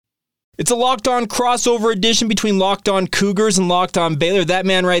It's a Locked On crossover edition between Locked On Cougars and Locked On Baylor. That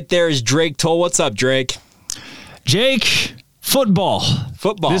man right there is Drake Toll. What's up, Drake? Jake, football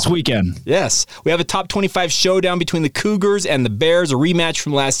this weekend. Yes. We have a top 25 showdown between the Cougars and the Bears, a rematch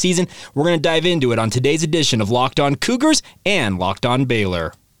from last season. We're going to dive into it on today's edition of Locked On Cougars and Locked On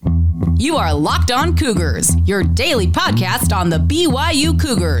Baylor. You are Locked On Cougars, your daily podcast on the BYU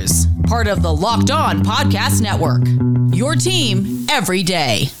Cougars, part of the Locked On Podcast Network. Your team every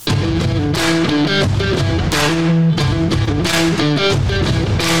day.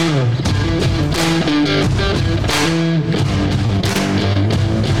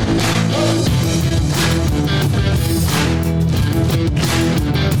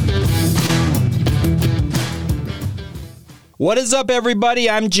 What is up, everybody?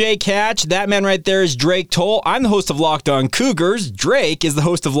 I'm Jake Hatch. That man right there is Drake Toll. I'm the host of Locked On Cougars. Drake is the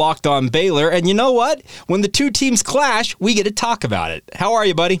host of Locked On Baylor. And you know what? When the two teams clash, we get to talk about it. How are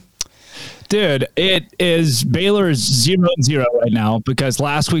you, buddy? Dude, Baylor is 0-0 right now because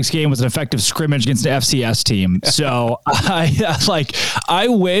last week's game was an effective scrimmage against the FCS team. So I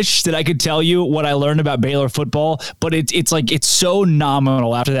wish that I could tell you what I learned about Baylor football, but it's so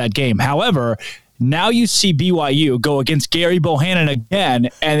nominal after that game. However, now you see BYU go against Gary Bohannon again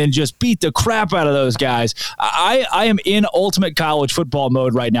and then just beat the crap out of those guys. I am in ultimate college football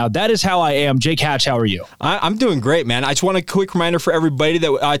mode right now. That is how I am. Jake Hatch, how are you? I'm doing great, man. I just want a quick reminder for everybody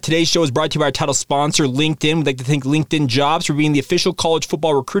that today's show is brought to you by our title sponsor, LinkedIn. We'd like to thank LinkedIn Jobs for being the official college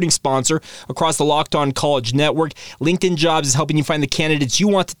football recruiting sponsor across the Locked On College Network. LinkedIn Jobs is helping you find the candidates you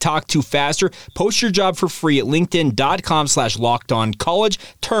want to talk to faster. Post your job for free at linkedin.com/lockedoncollege.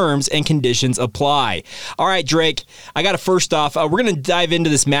 Terms and conditions apply. All right, Drake, I got to first off, we're going to dive into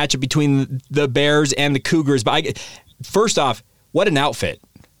this matchup between the Bears and the Cougars. But first off, what an outfit.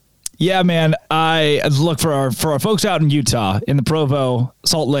 Yeah, man. I look for our folks out in Utah, in the Provo,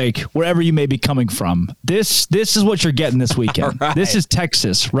 Salt Lake, wherever you may be coming from. This is what you're getting this weekend. Right. This is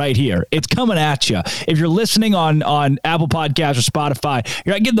Texas right here. It's coming at you. If you're listening on Apple Podcasts or Spotify,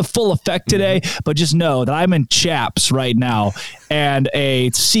 you're not getting the full effect today, but just know that I'm in chaps right now and a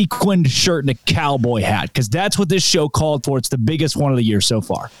sequined shirt and a cowboy hat because that's what this show called for. It's the biggest one of the year so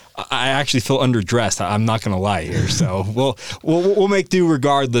far. I actually feel underdressed. I'm not going to lie here. So we'll make do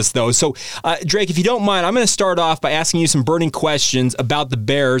regardless, though. So, Drake, if you don't mind, I'm going to start off by asking you some burning questions about the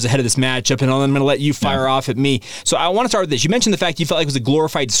Bears ahead of this matchup, and I'm going to let you fire off at me. So I want to start with this. You mentioned the fact you felt like it was a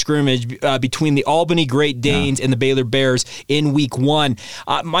glorified scrimmage between the Albany Great Danes and the Baylor Bears in Week 1.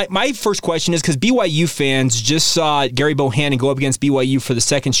 My first question is because BYU fans just saw Gary Bohannon go up against BYU for the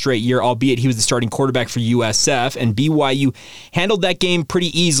second straight year, albeit he was the starting quarterback for USF, and BYU handled that game pretty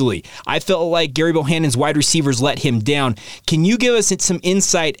easily. I felt like Gary Bohannon's wide receivers let him down. Can you give us some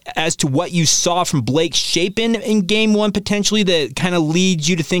insight as to what you saw from Blake Shapen in Game 1 potentially that kind of leads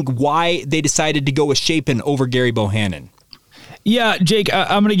you to think why they decided to go with Shapen over Gary Bohannon? Yeah, Jake,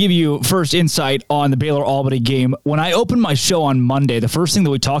 I'm going to give you first insight on the Baylor-Albany game. When I opened my show on Monday, the first thing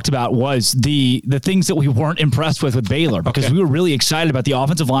that we talked about was the things that we weren't impressed with Baylor because we were really excited about the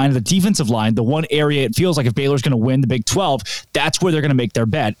offensive line and the defensive line. The one area it feels like if Baylor's going to win the Big 12, that's where they're going to make their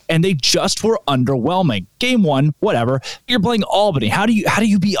bet. And they just were underwhelming. Game 1, whatever. You're playing Albany. How do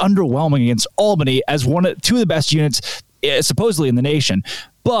you be underwhelming against Albany as two of the best units supposedly in the nation?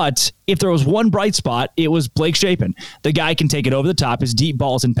 But if there was one bright spot, it was Blake Shapen. The guy can take it over the top. His deep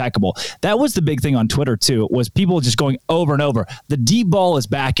ball is impeccable. That was the big thing on Twitter, too, was people just going over and over. The deep ball is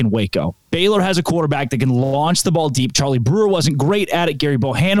back in Waco. Baylor has a quarterback that can launch the ball deep. Charlie Brewer wasn't great at it. Gary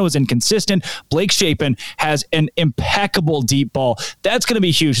Bohannon was inconsistent. Blake Shapen has an impeccable deep ball. That's going to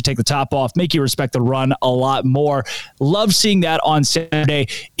be huge to take the top off, make you respect the run a lot more. Love seeing that on Saturday.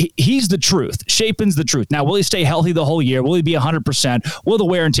 He's the truth. Shapen's the truth. Now, will he stay healthy the whole year? Will he be 100%? Will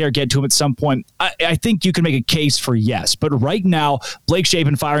the wear and tear get to him at some point? I think you can make a case for yes. But right now, Blake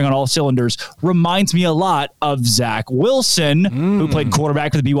Shapen firing on all cylinders reminds me a lot of Zach Wilson, who played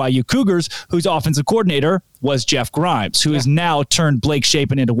quarterback for the BYU Cougars, whose offensive coordinator was Jeff Grimes, who has now turned Blake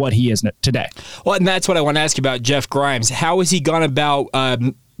Shapen into what he is today. Well, and that's what I want to ask you about Jeff Grimes. How has he gone about,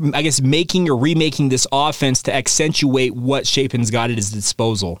 making or remaking this offense to accentuate what Shapen's got at his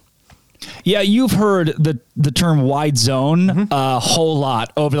disposal? Yeah, you've heard the term wide zone a whole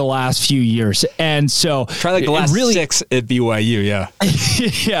lot over the last few years. And so try like the last 6 at BYU, yeah.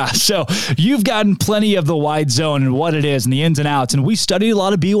 Yeah, so you've gotten plenty of the wide zone and what it is and the ins and outs. And we studied a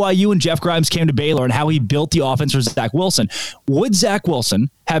lot of BYU when Jeff Grimes came to Baylor and how he built the offense for Zach Wilson. Would Zach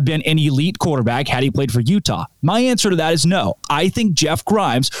Wilson have been an elite quarterback had he played for Utah? My answer to that is no. I think Jeff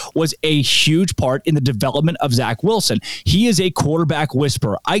Grimes was a huge part in the development of Zach Wilson. He is a quarterback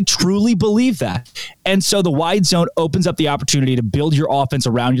whisperer. I truly believe that. And so the wide zone opens up the opportunity to build your offense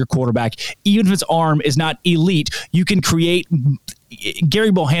around your quarterback. Even if his arm is not elite, you can create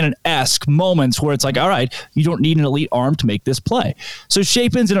Gary Bohannon-esque moments where it's like, all right, you don't need an elite arm to make this play. So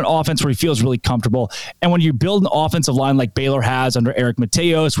Shapen's in an offense where he feels really comfortable. And when you build an offensive line like Baylor has under Eric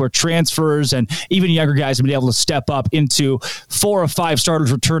Mateos, where transfers and even younger guys have been able to step up into 4 or 5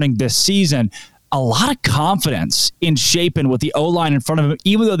 starters returning this season, a lot of confidence in Shapen with the O-line in front of him,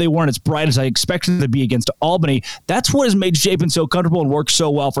 even though they weren't as bright as I expected them to be against Albany. That's what has made Shapen so comfortable and worked so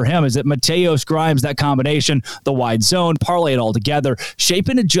well for him, is that Mateos, Grimes, that combination, the wide zone, parlay it all together.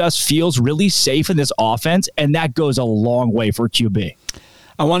 Shapen just feels really safe in this offense, and that goes a long way for QB.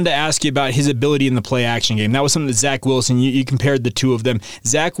 I wanted to ask you about his ability in the play action game. That was something that Zach Wilson, you compared the two of them.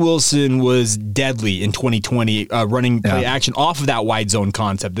 Zach Wilson was deadly in 2020 running play action off of that wide zone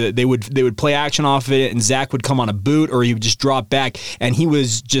concept. They would play action off of it, and Zach would come on a boot or he would just drop back, and he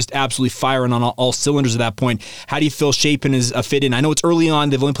was just absolutely firing on all cylinders at that point. How do you feel Shapen is a fit in? I know it's early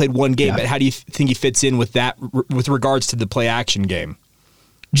on, they've only played one game, but how do you think he fits in with that with regards to the play action game?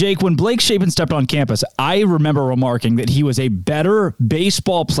 Jake, when Blake Shapen stepped on campus, I remember remarking that he was a better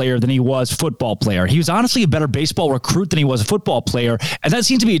baseball player than he was football player. He was honestly a better baseball recruit than he was a football player. And that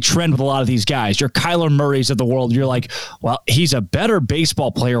seems to be a trend with a lot of these guys. Your Kyler Murrays of the world. You're like, well, he's a better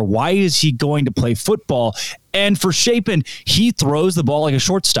baseball player. Why is he going to play football? And for Shapen, he throws the ball like a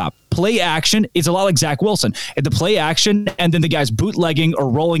shortstop. Play action is a lot like Zach Wilson. At the play action, and then the guy's bootlegging or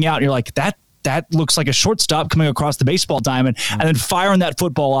rolling out, and you're like, that looks like a shortstop coming across the baseball diamond and then firing that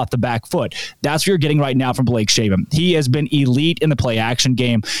football off the back foot. That's what you're getting right now from Blake Shapen. He has been elite in the play action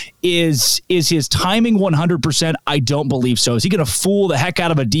game. Is his timing 100%? I don't believe so. Is he going to fool the heck out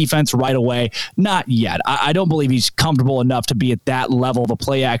of a defense right away? Not yet. I don't believe he's comfortable enough to be at that level of a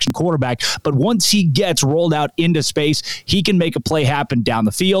play action quarterback. But once he gets rolled out into space, he can make a play happen down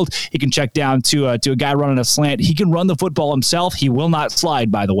the field. He can check down to a guy running a slant. He can run the football himself. He will not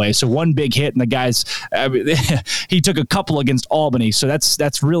slide, by the way. So one big hit, and the guys, he took a couple against Albany. So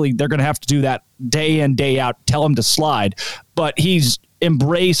that's really, they're going to have to do that day in, day out, tell him to slide. But he's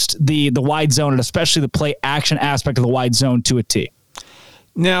embraced the wide zone, and especially the play action aspect of the wide zone to a T.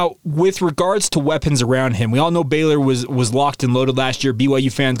 Now, with regards to weapons around him, we all know Baylor was locked and loaded last year.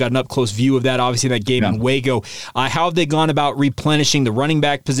 BYU fans got an up-close view of that, obviously, in that game in Waco. How have they gone about replenishing the running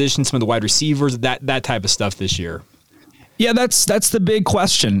back position, some of the wide receivers, that type of stuff this year? Yeah, that's the big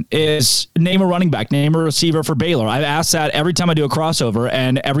question, is name a running back, name a receiver for Baylor. I've asked that every time I do a crossover,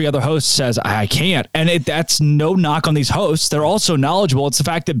 and every other host says, I can't. And that's no knock on these hosts. They're also knowledgeable. It's the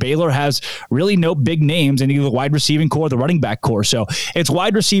fact that Baylor has really no big names in either the wide receiving core or the running back core. So it's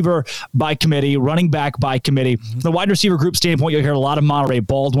wide receiver by committee, running back by committee. The wide receiver group standpoint, you'll hear a lot of Monterey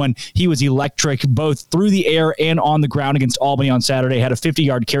Baldwin. He was electric both through the air and on the ground against Albany on Saturday. Had a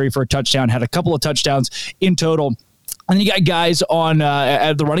 50-yard carry for a touchdown, had a couple of touchdowns in total. And then you got guys on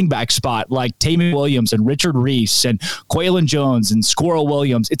at the running back spot like Taymon Williams and Richard Reese and Quaylon Jones and Squirrel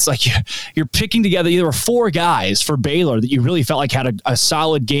Williams. It's like you're picking together either 4 guys for Baylor that you really felt like had a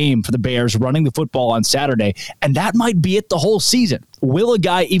solid game for the Bears running the football on Saturday. And that might be it the whole season. Will a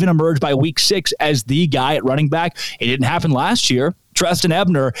guy even emerge by week 6 as the guy at running back? It didn't happen last year. Treston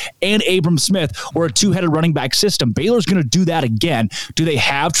Ebner and Abram Smith were a 2-headed running back system. Baylor's going to do that again. Do they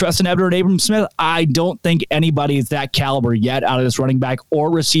have Treston Ebner and Abram Smith? I don't think anybody is that caliber yet out of this running back or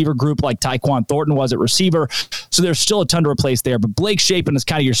receiver group like Tyquan Thornton was at receiver. So there's still a ton to replace there. But Blake Shapen is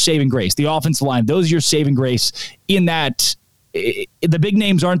kind of your saving grace. The offensive line, those are your saving grace in that the big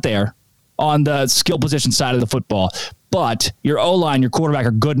names aren't there on the skill position side of the football. But your O-line, your quarterback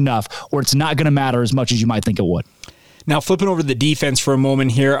are good enough where it's not going to matter as much as you might think it would. Now, flipping over to the defense for a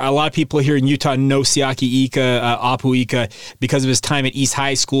moment here, a lot of people here in Utah know Siaki Ika, Apu Ika, because of his time at East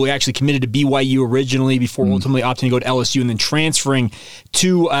High School. He actually committed to BYU originally before ultimately opting to go to LSU and then transferring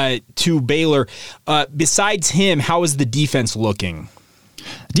to Baylor. Besides him, how is the defense looking?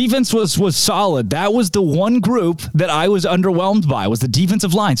 Defense was solid. That was the one group that I was underwhelmed by, was the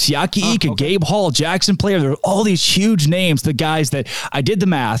defensive line. Siaki Ika, Gabe Hall, Jackson Player. There were all these huge names, the guys that I did the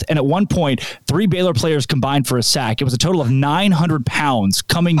math. And at one point, 3 Baylor players combined for a sack. It was a total of 900 pounds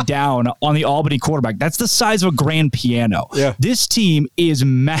coming down on the Albany quarterback. That's the size of a grand piano. Yeah. This team is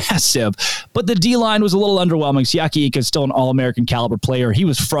massive, but the D-line was a little underwhelming. Siaki Ika is still an All-American caliber player. He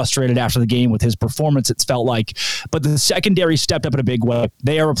was frustrated after the game with his performance, it felt like. But the secondary stepped up in a big way.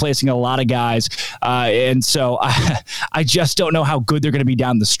 They They're replacing a lot of guys. And so I just don't know how good they're going to be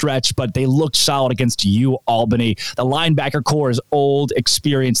down the stretch, but they looked solid against Albany. The linebacker core is old,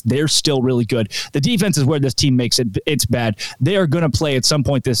 experienced. They're still really good. The defense is where this team makes it's bad. They are going to play at some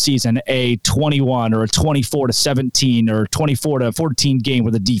point this season a 21 or a 24-17 or 24-14 game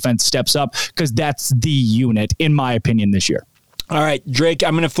where the defense steps up, because that's the unit, in my opinion, this year. All right, Drake,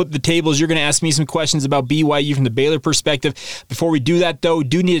 I'm going to flip the tables. You're going to ask me some questions about BYU from the Baylor perspective. Before we do that, though,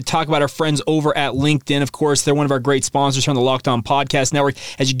 do need to talk about our friends over at LinkedIn. Of course, they're one of our great sponsors from the Locked On Podcast Network.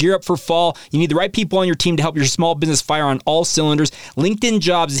 As you gear up for fall, you need the right people on your team to help your small business fire on all cylinders. LinkedIn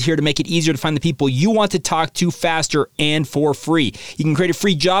Jobs is here to make it easier to find the people you want to talk to faster and for free. You can create a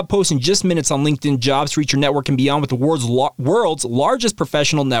free job post in just minutes on LinkedIn Jobs to reach your network and beyond with the world's largest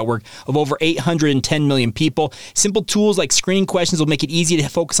professional network of over 810 million people. Simple tools like screening questions will make it easy to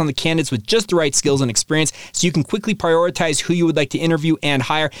focus on the candidates with just the right skills and experience, so you can quickly prioritize who you would like to interview and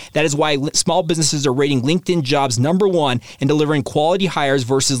hire. That is why small businesses are rating LinkedIn Jobs #1 in delivering quality hires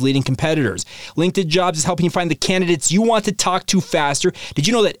versus leading competitors. LinkedIn Jobs is helping you find the candidates you want to talk to faster. Did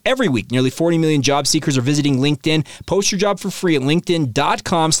you know that every week nearly 40 million job seekers are visiting LinkedIn? Post your job for free at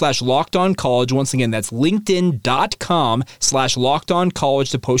linkedin.com/lockedoncollege. Once again, that's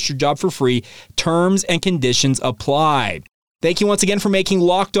linkedin.com/lockedoncollege to post your job for free. Terms and conditions apply. Thank you once again for making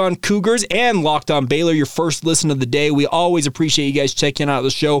Locked On Cougars and Locked On Baylor your first listen of the day. We always appreciate you guys checking out the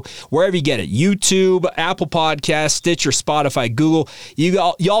show wherever you get it. YouTube, Apple Podcasts, Stitcher, Spotify, Google.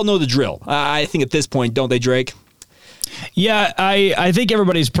 Y'all know the drill. I think at this point, don't they, Drake? Yeah, I think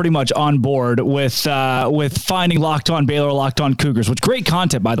everybody's pretty much on board with finding Locked On Baylor, Locked On Cougars, which great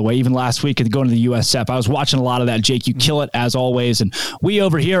content, by the way. Even last week going to the USF, I was watching a lot of that. Jake, you kill it as always, and we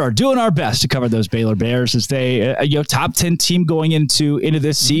over here are doing our best to cover those Baylor Bears as they top 10 team going into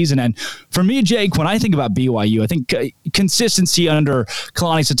this season. And for me, Jake, when I think about BYU, I think consistency under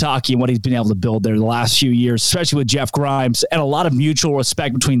Kalani Sitake and what he's been able to build there the last few years, especially with Jeff Grimes, and a lot of mutual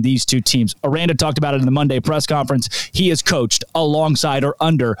respect between these two teams. Aranda talked about it in the Monday press conference. He has coached alongside or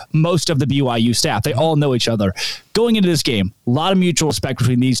under most of the BYU staff. They all know each other. Going into this game, a lot of mutual respect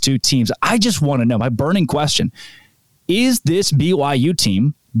between these two teams. I just want to know, my burning question, is this BYU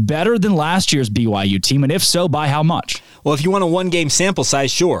team better than last year's BYU team? And if so, by how much? Well, if you want a one-game sample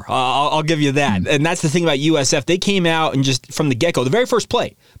size, sure. I'll give you that. And that's the thing about USF. They came out and just from the get-go, the very first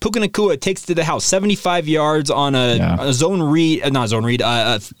play, Puka Nacua takes to the house, 75 yards on a zone read,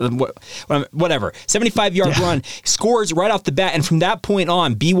 whatever, 75-yard run, scores right off the bat. And from that point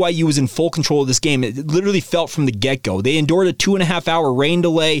on, BYU was in full control of this game. It literally felt from the get-go. They endured a 2.5-hour rain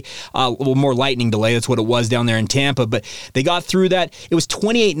delay, more lightning delay. That's what it was down there in Tampa. But they got through that. It was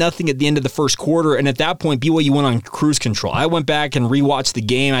 28-0 at the end of the first quarter. And at that point, BYU went on cruise control. I went back and rewatched the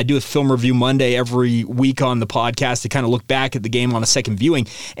game. I do a film review Monday every week on the podcast to kind of look back at the game on a second viewing.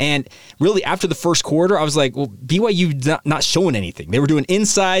 And really, after the first quarter, I was like, well, BYU not showing anything. They were doing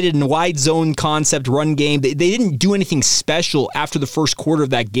inside and wide zone concept run game. They didn't do anything special after the first quarter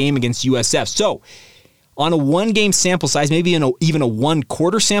of that game against USF. So on a one-game sample size, maybe even a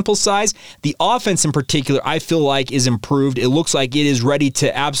one-quarter sample size, the offense in particular, I feel like, is improved. It looks like it is ready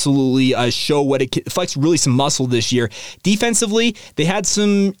to absolutely show what it can, flex really some muscle this year. Defensively, they had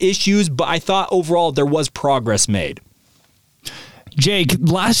some issues, but I thought overall there was progress made. Jake,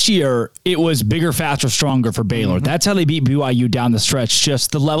 last year, it was bigger, faster, stronger for Baylor. Mm-hmm. That's how they beat BYU down the stretch,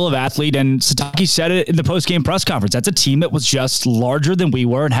 just the level of athlete. And Sitake said it in the post-game press conference. That's a team that was just larger than we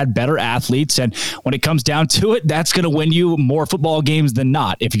were and had better athletes. And when it comes down to it, that's going to win you more football games than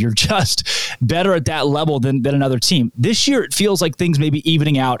not if you're just better at that level than another team. This year, it feels like things may be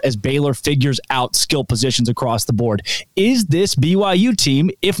evening out as Baylor figures out skill positions across the board. Is this BYU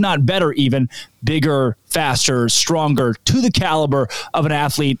team, if not better even, bigger, faster, stronger, to the caliber of an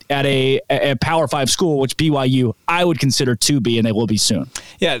athlete at a Power 5 school, which BYU I would consider to be, and they will be soon?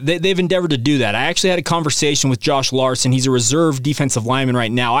 Yeah, they've endeavored to do that. I actually had a conversation with Josh Larson. He's a reserve defensive lineman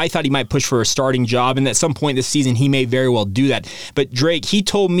right now. I thought he might push for a starting job, and at some point this season he may very well do that. But Drake, he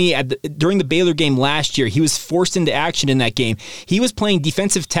told me during the Baylor game last year, he was forced into action in that game. He was playing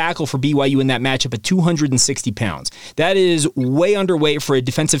defensive tackle for BYU in that matchup at 260 pounds. That is way underweight for a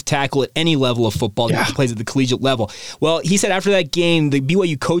defensive tackle at any level of football that plays at the collegiate level. Well, he said after that game, the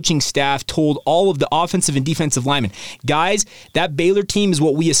BYU coaching staff told all of the offensive and defensive linemen, guys, that Baylor team is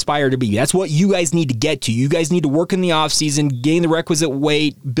what we aspire to be. That's what you guys need to get to. You guys need to work in the offseason, gain the requisite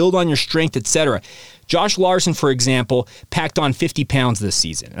weight, build on your strength, etc. Josh Larson, for example, packed on 50 pounds this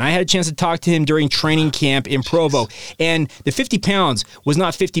season. And I had a chance to talk to him during training camp in Provo. And the 50 pounds was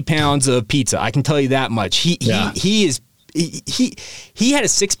not 50 pounds of pizza. I can tell you that much. He is he had a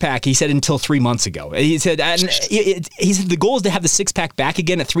six-pack, he said, until 3 months ago. He said the goal is to have the six-pack back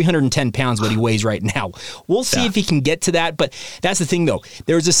again at 310 pounds, what he weighs right now. We'll see if he can get to that, but that's the thing, though.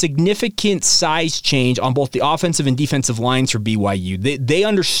 There's a significant size change on both the offensive and defensive lines for BYU. They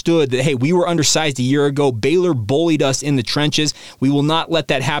understood that, hey, we were undersized a year ago. Baylor bullied us in the trenches. We will not let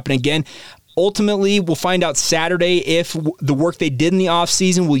that happen again. Ultimately, we'll find out Saturday if the work they did in the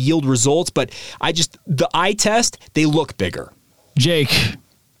offseason will yield results, but the eye test, they look bigger. Jake,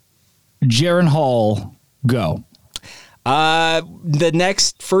 Jaren Hall, go. The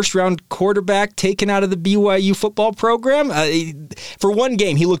next first-round quarterback taken out of the BYU football program. For one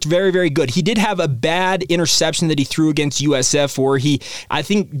game, he looked very, very good. He did have a bad interception that he threw against USF where he, I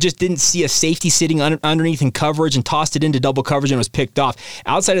think, just didn't see a safety sitting underneath in coverage and tossed it into double coverage and was picked off.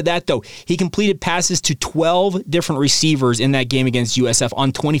 Outside of that, though, he completed passes to 12 different receivers in that game against USF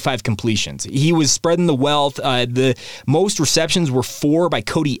on 25 completions. He was spreading the wealth. The most receptions were 4 by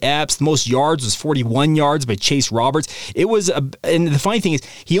Cody Epps. The most yards was 41 yards by Chase Roberts. And the funny thing is,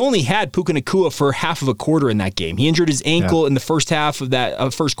 he only had Puka Nacua for half of a quarter in that game. He injured his ankle in the first half of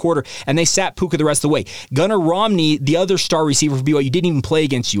that first quarter, and they sat Puka the rest of the way. Gunnar Romney, the other star receiver for BYU, didn't even play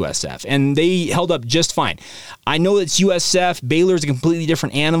against USF, and they held up just fine. I know it's USF. Baylor's a completely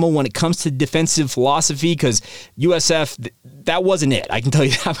different animal when it comes to defensive philosophy, because USF, that wasn't it. I can tell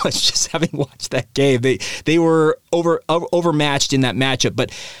you that much just having watched that game. They were overmatched in that matchup,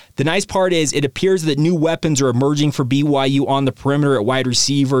 but the nice part is it appears that new weapons are emerging for BYU on the perimeter at wide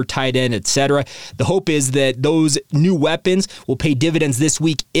receiver, tight end, etc. The hope is that those new weapons will pay dividends this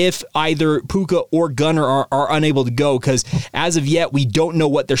week if either Puka or Gunnar are unable to go, because as of yet, we don't know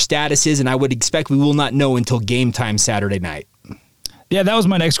what their status is, and I would expect we will not know until game time Saturday night. Yeah, that was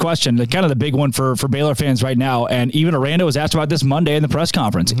my next question. Kind of the big one for Baylor fans right now. And even Aranda was asked about this Monday in the press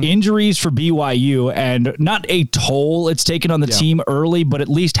conference. Mm-hmm. Injuries for BYU, and not a toll it's taken on the team early, but at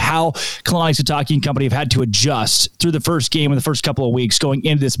least how Kalani Sitake and company have had to adjust through the first game and the first couple of weeks going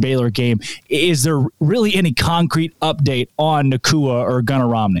into this Baylor game. Is there really any concrete update on Nacua or Gunnar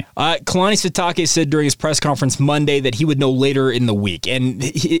Romney? Kalani Sitake said during his press conference Monday that he would know later in the week. And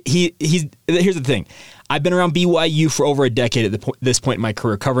he's here's the thing. I've been around BYU for over a decade at this point in my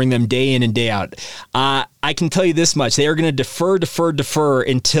career, covering them day in and day out. I can tell you this much. They are going to defer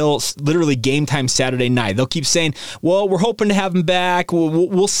until literally game time Saturday night. They'll keep saying, well, we're hoping to have him back.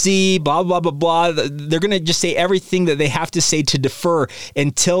 We'll see, blah, blah, blah, blah. They're going to just say everything that they have to say to defer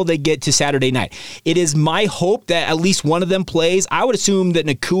until they get to Saturday night. It is my hope that at least one of them plays. I would assume that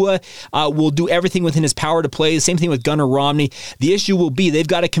Nacua will do everything within his power to play. The same thing with Gunnar Romney. The issue will be they've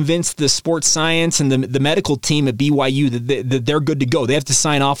got to convince the sports science and the medical team at BYU that they're good to go. They have to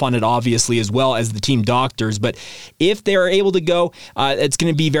sign off on it, obviously, as well as the team doctors. But if they're able to go, it's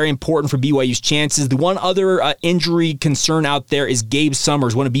going to be very important for BYU's chances. The one other injury concern out there is Gabe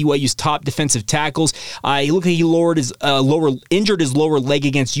Summers, one of BYU's top defensive tackles. He looked like he injured his lower leg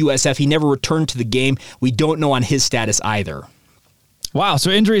against USF. He never returned to the game. We don't know on his status either. Wow, so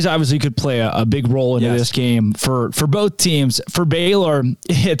injuries obviously could play a big role into this game for both teams. For Baylor,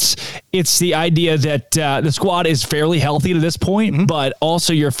 it's the idea that the squad is fairly healthy to this point, but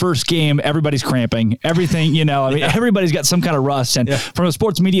also your first game, everybody's cramping. Everything, everybody's got some kind of rust. And from a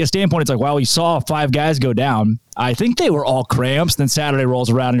sports media standpoint, it's like, wow, we saw 5 guys go down. I think they were all cramps. Then Saturday rolls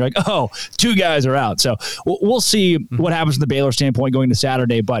around and you're like, oh, 2 guys are out. So we'll see what happens from the Baylor standpoint going to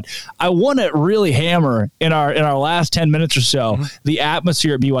Saturday. But I want to really hammer in our last 10 minutes or so the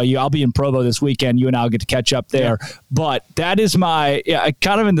atmosphere at BYU. I'll be in Provo this weekend. You and I'll get to catch up there. Yeah. But that is my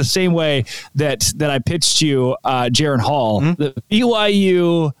kind of in the same way that I pitched you, Jaren Hall, the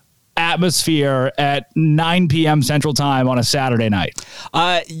BYU atmosphere at 9 p.m. Central Time on a Saturday night.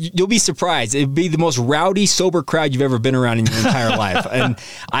 You'll be surprised. It'd be the most rowdy, sober crowd you've ever been around in your entire life. And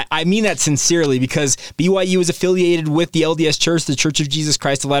I mean that sincerely, because BYU is affiliated with the LDS Church, the Church of Jesus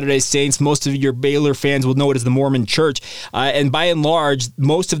Christ of Latter-day Saints. Most of your Baylor fans will know it as the Mormon Church. And by and large,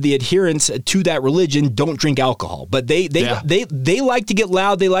 most of the adherents to that religion don't drink alcohol. But they like to get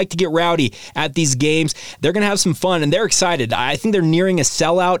loud. They like to get rowdy at these games. They're going to have some fun, and they're excited. I think they're nearing a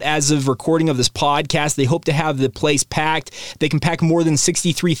sellout as of recording of this podcast. They hope to have the place packed. They can pack more than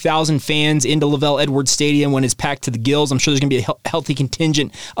 63,000 fans into Lavelle Edwards Stadium when it's packed to the gills. I'm sure there's going to be a healthy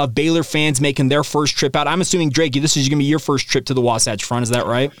contingent of Baylor fans making their first trip out. I'm assuming, Drake, this is going to be your first trip to the Wasatch Front. Is that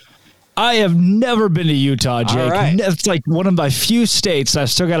right? I have never been to Utah, Jake. All right. It's like one of my few states that I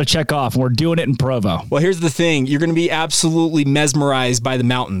still got to check off, and we're doing it in Provo. Well, here's the thing. You're going to be absolutely mesmerized by the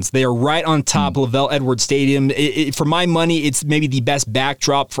mountains. They are right on top of LaVell Edwards Stadium. For my money, it's maybe the best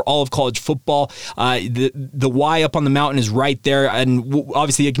backdrop for all of college football. The Y up on the mountain is right there, and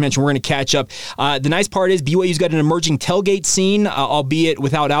obviously, like you mentioned, we're going to catch up. The nice part is BYU's got an emerging tailgate scene, albeit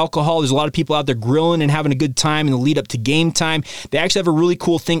without alcohol. There's a lot of people out there grilling and having a good time in the lead up to game time. They actually have a really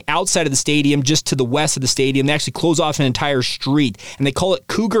cool thing outside of the stadium, just to the west of the stadium. They actually close off an entire street, and they call it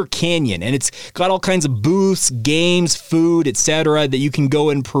Cougar Canyon, and it's got all kinds of booths, games, food, etc. that you can go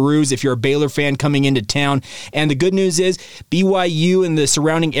and peruse if you're a Baylor fan coming into town. And the good news is BYU and the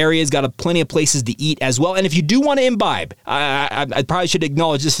surrounding areas got plenty of places to eat as well. And if you do want to imbibe, I probably should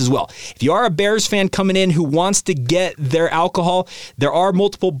acknowledge this as well. If you are a Bears fan coming in who wants to get their alcohol, there are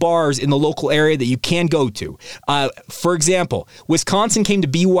multiple bars in the local area that you can go to. For example, Wisconsin came to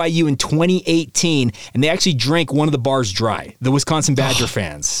BYU in 2018, and they actually drank one of the bars dry, the Wisconsin Badger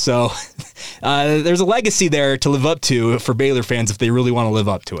fans. So there's a legacy there to live up to for Baylor fans if they really want to live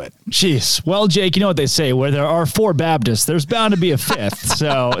up to it. Jeez. Well, Jake, you know what they say, where there are 4 Baptists, there's bound to be a 5th.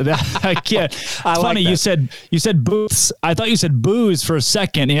 So I can't. Funny, like you said booths. I thought you said booze for a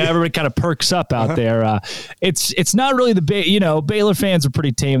second. You know, everybody kind of perks up out there. It's not really Baylor fans are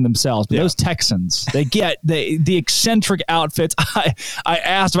pretty tame themselves, but those Texans, they get the eccentric outfits. I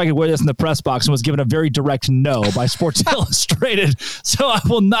asked if I could wear this in the press box and was given a very direct no by Sports Illustrated. So I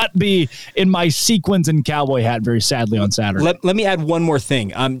will not be in my sequins and cowboy hat, very sadly, on Saturday. Let me add one more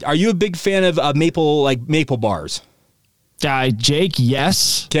thing. Are you a big fan of maple bars? Jake,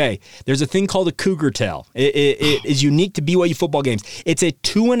 yes. Okay. There's a thing called a Cougar Tail. It is unique to BYU football games. It's a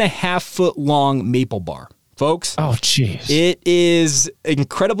 2.5 foot long maple bar. Folks. Oh, jeez. It is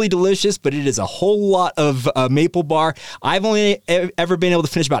incredibly delicious, but it is a whole lot of maple bar. I've only ever been able to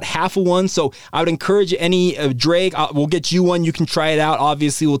finish about half of one, so I would encourage any Drake. We'll get you one. You can try it out.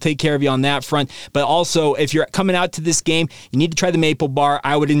 Obviously, we'll take care of you on that front. But also, if you're coming out to this game, you need to try the maple bar.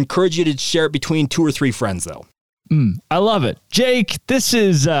 I would encourage you to share it between 2 or 3 friends, though. I love it. Jake, this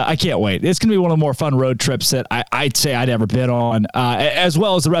is, I can't wait. It's going to be one of the more fun road trips that I'd say I'd ever been on, as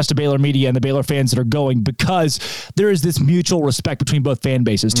well as the rest of Baylor media and the Baylor fans that are going, because there is this mutual respect between both fan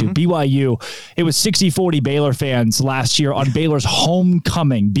bases, too. BYU, it was 60-40 Baylor fans last year on Baylor's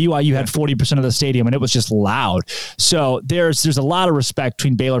homecoming. BYU had 40% of the stadium, and it was just loud. So there's a lot of respect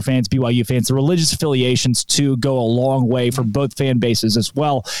between Baylor fans, BYU fans. The religious affiliations, too, go a long way for both fan bases as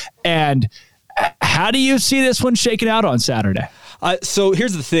well. And how do you see this one shaking out on Saturday? So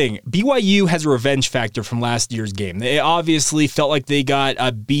here's the thing. BYU has a revenge factor from last year's game. They obviously felt like they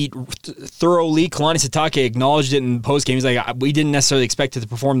got beat thoroughly. Kalani Sitake acknowledged it in the postgame. He's like, we didn't necessarily expect it to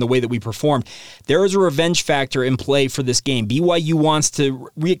perform the way that we performed. There is a revenge factor in play for this game. BYU wants to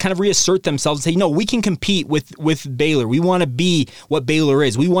kind of reassert themselves and say, no, we can compete with Baylor. We want to be what Baylor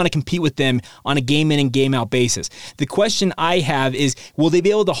is. We want to compete with them on a game-in and game-out basis. The question I have is, will they be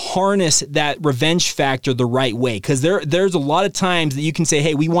able to harness that revenge factor the right way? Because there's a lot of times that you can say,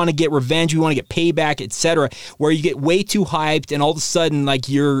 hey, we want to get revenge, we want to get payback, etc., where you get way too hyped and all of a sudden like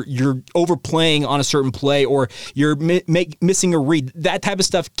you're overplaying on a certain play or you're missing a read. That type of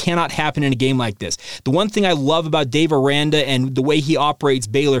stuff cannot happen in a game like this. The one thing I love about Dave Aranda and the way he operates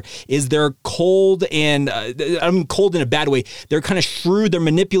Baylor is they're cold, and I mean cold in a bad way. They're kind of shrewd, they're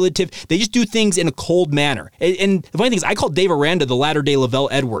manipulative. They just do things in a cold manner. And the funny thing is, I call Dave Aranda the latter-day LaVell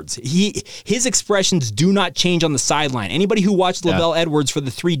Edwards. His expressions do not change on the sideline. Anybody who watched LaVell Edwards for the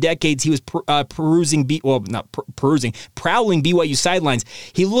 3 decades he was prowling BYU sidelines,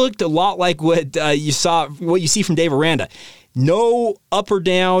 he looked a lot like what you see from Dave Aranda. No up or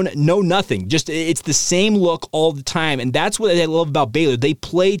down, no nothing. Just it's the same look all the time, and that's what I love about Baylor. They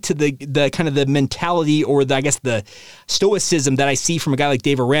play to the kind of the mentality or the stoicism that I see from a guy like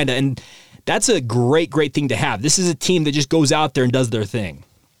Dave Aranda, and that's a great thing to have. This is a team that just goes out there and does their thing.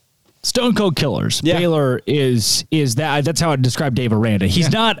 Stone Cold Killers. Yeah. Baylor is that. That's how I describe Dave Aranda.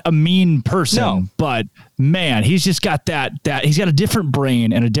 He's not a mean person, but man, he's just got that he's got a different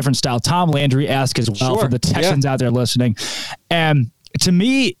brain and a different style. Tom Landry-esque as well for the Texans out there listening. And to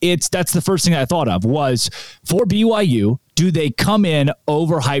me, that's the first thing I thought of was for BYU. Do they come in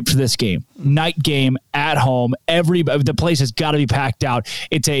overhyped for this game? Night game at home. The place has got to be packed out.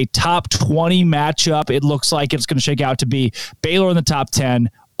 It's a top 20 matchup. It looks like it's going to shake out to be Baylor in the top 10.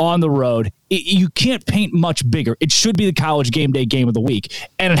 On the road, you can't paint much bigger. It should be the college game day game of the week,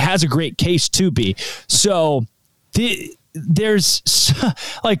 and it has a great case to be. So there's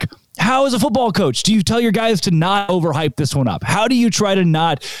like, How, as a football coach, do you tell your guys to not overhype this one up? How do you try to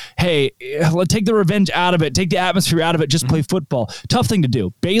not, hey, take the revenge out of it, take the atmosphere out of it, just play football? Tough thing to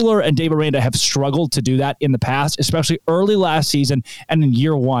do. Baylor and Dave Aranda have struggled to do that in the past, especially early last season and in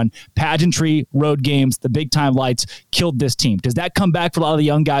year one. Pageantry, road games, the big-time lights killed this team. Does that come back for a lot of the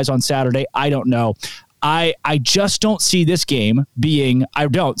young guys on Saturday? I don't know. I just don't see this game being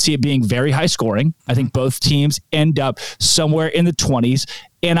very high scoring. I think both teams end up somewhere in the 20s,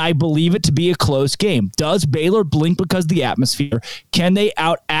 and I believe it to be a close game. Does Baylor blink because of the atmosphere? Can they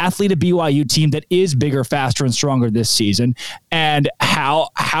out-athlete a BYU team that is bigger, faster, and stronger this season? And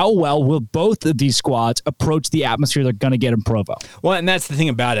how well will both of these squads approach the atmosphere they're going to get in Provo? Well, and that's the thing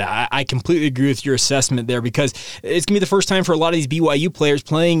about it. I completely agree with your assessment there, because it's going to be the first time for a lot of these BYU players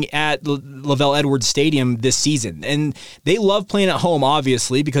playing at LaVell Edwards Stadium this season. And they love playing at home,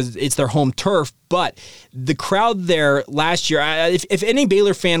 obviously, because it's their home turf. But the crowd there last year, if any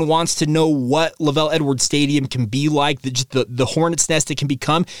Baylor fan wants to know what LaVell Edwards Stadium can be like, the hornet's nest it can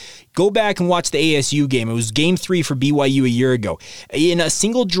become, go back and watch the ASU game. It was game 3 for BYU a year ago. In a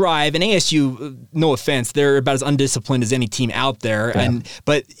single drive, and ASU, no offense, they're about as undisciplined as any team out there. Yeah.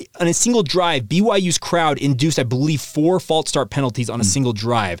 But on a single drive, BYU's crowd induced, I believe, 4 false start penalties on a single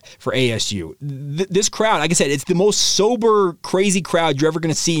drive for ASU. This crowd, like I said, it's the most sober, crazy crowd you're ever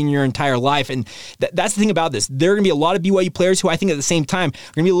going to see in your entire life. And that's the thing about this. There are going to be a lot of BYU players who I think at the same time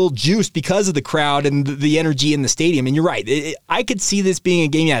are going to be a little juiced because of the crowd and the energy in the stadium. And you're right. I could see this being a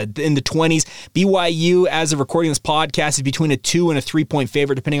game in the 20s. BYU, as of recording this podcast, is between a 2 and a 3-point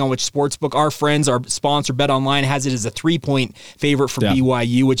favorite, depending on which sportsbook. Our friends, our sponsor, BetOnline, has it as a 3-point favorite for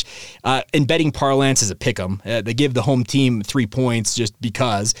BYU, which in betting parlance is a pick'em. They give the home team 3 points just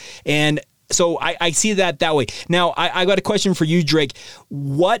because. And so I see that way. Now, I got a question for you, Drake.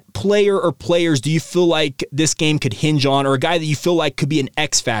 What player or players do you feel like this game could hinge on, or a guy that you feel like could be an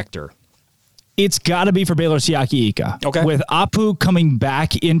X factor? It's got to be for Baylor Siaki Ika. Okay. With Apu coming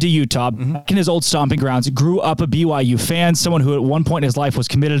back into Utah, back in his old stomping grounds, grew up a BYU fan, someone who at one point in his life was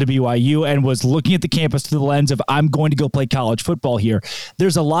committed to BYU and was looking at the campus through the lens of, I'm going to go play college football here.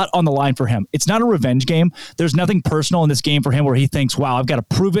 There's a lot on the line for him. It's not a revenge game. There's nothing personal in this game for him where he thinks, wow, I've got to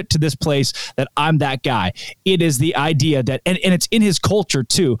prove it to this place that I'm that guy. It is the idea that, and it's in his culture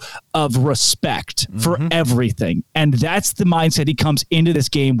too, of respect for everything. And that's the mindset he comes into this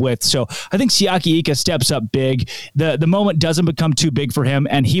game with. So I think Siaki Ika steps up big. The moment doesn't become too big for him,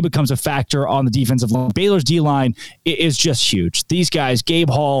 and he becomes a factor on the defensive line. Baylor's D-line is just huge. These guys, Gabe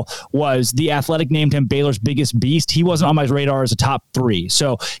Hall was, the Athletic named him Baylor's biggest beast. He wasn't on my radar as a top 3.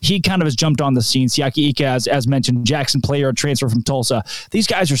 So he kind of has jumped on the scene. Siaki Ika, as mentioned, Jackson player, a transfer from Tulsa. These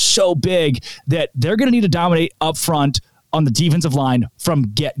guys are so big that they're going to need to dominate up front on the defensive line from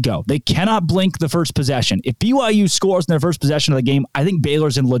get-go. They cannot blink the first possession. If BYU scores in their first possession of the game, I think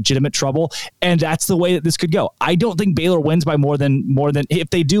Baylor's in legitimate trouble, and that's the way that this could go. I don't think Baylor wins by more than if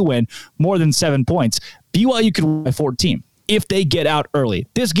they do win, more than 7 points. BYU could win by 14 if they get out early.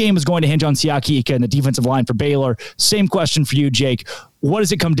 This game is going to hinge on Siaki Ika and the defensive line for Baylor. Same question for you, Jake. What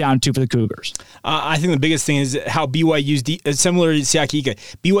does it come down to for the Cougars? I think the biggest thing is how BYU's, similar to Siaki Ika,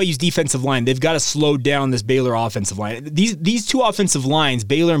 BYU's defensive line, they've got to slow down this Baylor offensive line. These two offensive lines,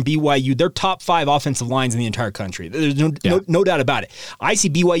 Baylor and BYU, they're top 5 offensive lines in the entire country. There's no doubt about it. I see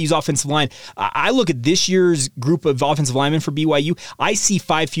BYU's offensive line. I look at this year's group of offensive linemen for BYU. I see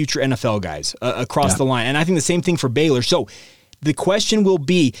 5 future NFL guys across the line, and I think the same thing for Baylor. So the question will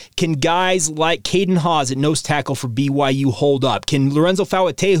be, can guys like Caden Haws at nose tackle for BYU hold up? Can Lorenzo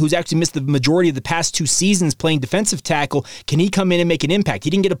Fauatea, who's actually missed the majority of the past 2 seasons playing defensive tackle, can he come in and make an impact? He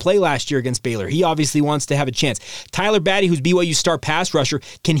didn't get a play last year against Baylor. He obviously wants to have a chance. Tyler Batty, who's BYU's star pass rusher,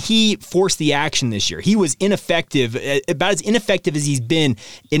 can he force the action this year? He was ineffective, about as ineffective as he's been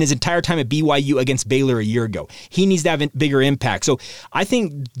in his entire time at BYU against Baylor a year ago. He needs to have a bigger impact. So I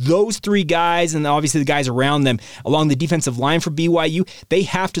think those 3 guys, and obviously the guys around them along the defensive line for BYU, they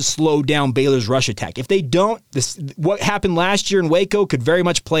have to slow down Baylor's rush attack. If they don't, what happened last year in Waco could very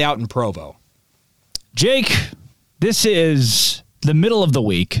much play out in Provo. Jake, this is the middle of the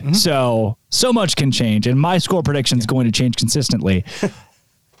week, so much can change, and my score prediction is going to change consistently.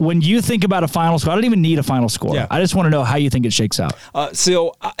 When you think about a final score, I don't even need a final score. Yeah. I just want to know how you think it shakes out.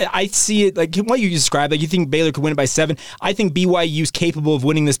 So I see it like what you described. Like you think Baylor could win it by 7. I think BYU's capable of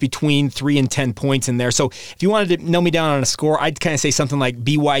winning this between 3 and 10 points in there. So if you wanted to nail me down on a score, I'd kind of say something like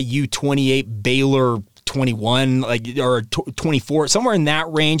BYU 28, Baylor 21, or 24, somewhere in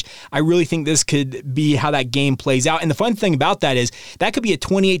that range. I really think this could be how that game plays out. And the fun thing about that is that could be a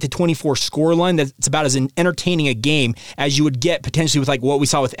 28-24 scoreline. That's about as entertaining a game as you would get potentially with what we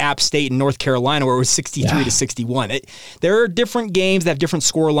saw with App State and North Carolina, where it was 63-61. There are different games that have different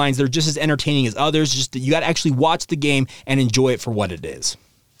score lines that are just as entertaining as others. Just you got to actually watch the game and enjoy it for what it is.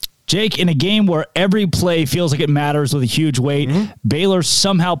 Jake, in a game where every play feels like it matters with a huge weight, Baylor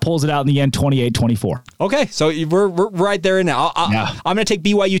somehow pulls it out in the end, 28-24. Okay, so we're right there now. I'm going to take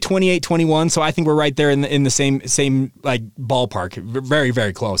BYU 28-21, so I think we're right there in the same ballpark. Very,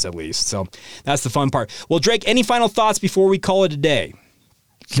 very close at least. So that's the fun part. Well, Drake, any final thoughts before we call it a day?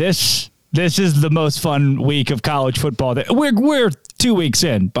 This is the most fun week of college football. We're 2 weeks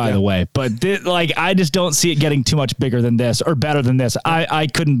in, by the way, but I just don't see it getting too much bigger than this or better than this. I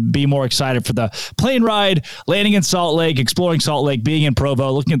couldn't be more excited for the plane ride, landing in Salt Lake, exploring Salt Lake, being in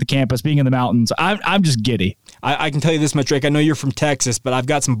Provo, looking at the campus, being in the mountains. I'm just giddy. I can tell you this much, Drake. I know you're from Texas, but I've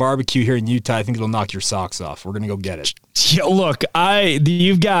got some barbecue here in Utah. I think it'll knock your socks off. We're going to go get it. Yeah, look,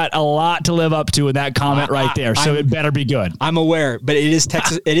 you've got a lot to live up to in that comment right there, so it better be good. I'm aware, but it is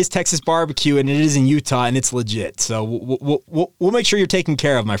Texas. It is Texas barbecue, and it is in Utah, and it's legit. So we'll make sure you're taken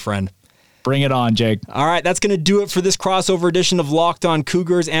care of, my friend. Bring it on, Jake. All right, that's going to do it for this crossover edition of Locked On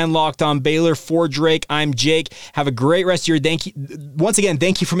Cougars and Locked On Baylor. For Drake, I'm Jake. Have a great rest of your day. Once again,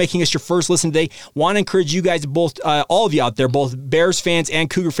 thank you for making us your first listen today. Want to encourage you guys, all of you out there, both Bears fans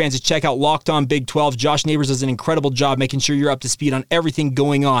and Cougar fans, to check out Locked On Big 12. Josh Neighbors does an incredible job making sure you're up to speed on everything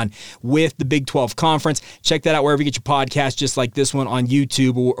going on with the Big 12 Conference. Check that out wherever you get your podcasts, just like this one on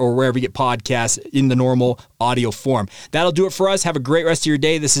YouTube or wherever you get podcasts in the normal audio form. That'll do it for us. Have a great rest of your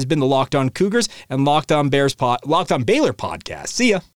day. This has been the Locked On Cougars and Locked On Baylor podcast. See ya.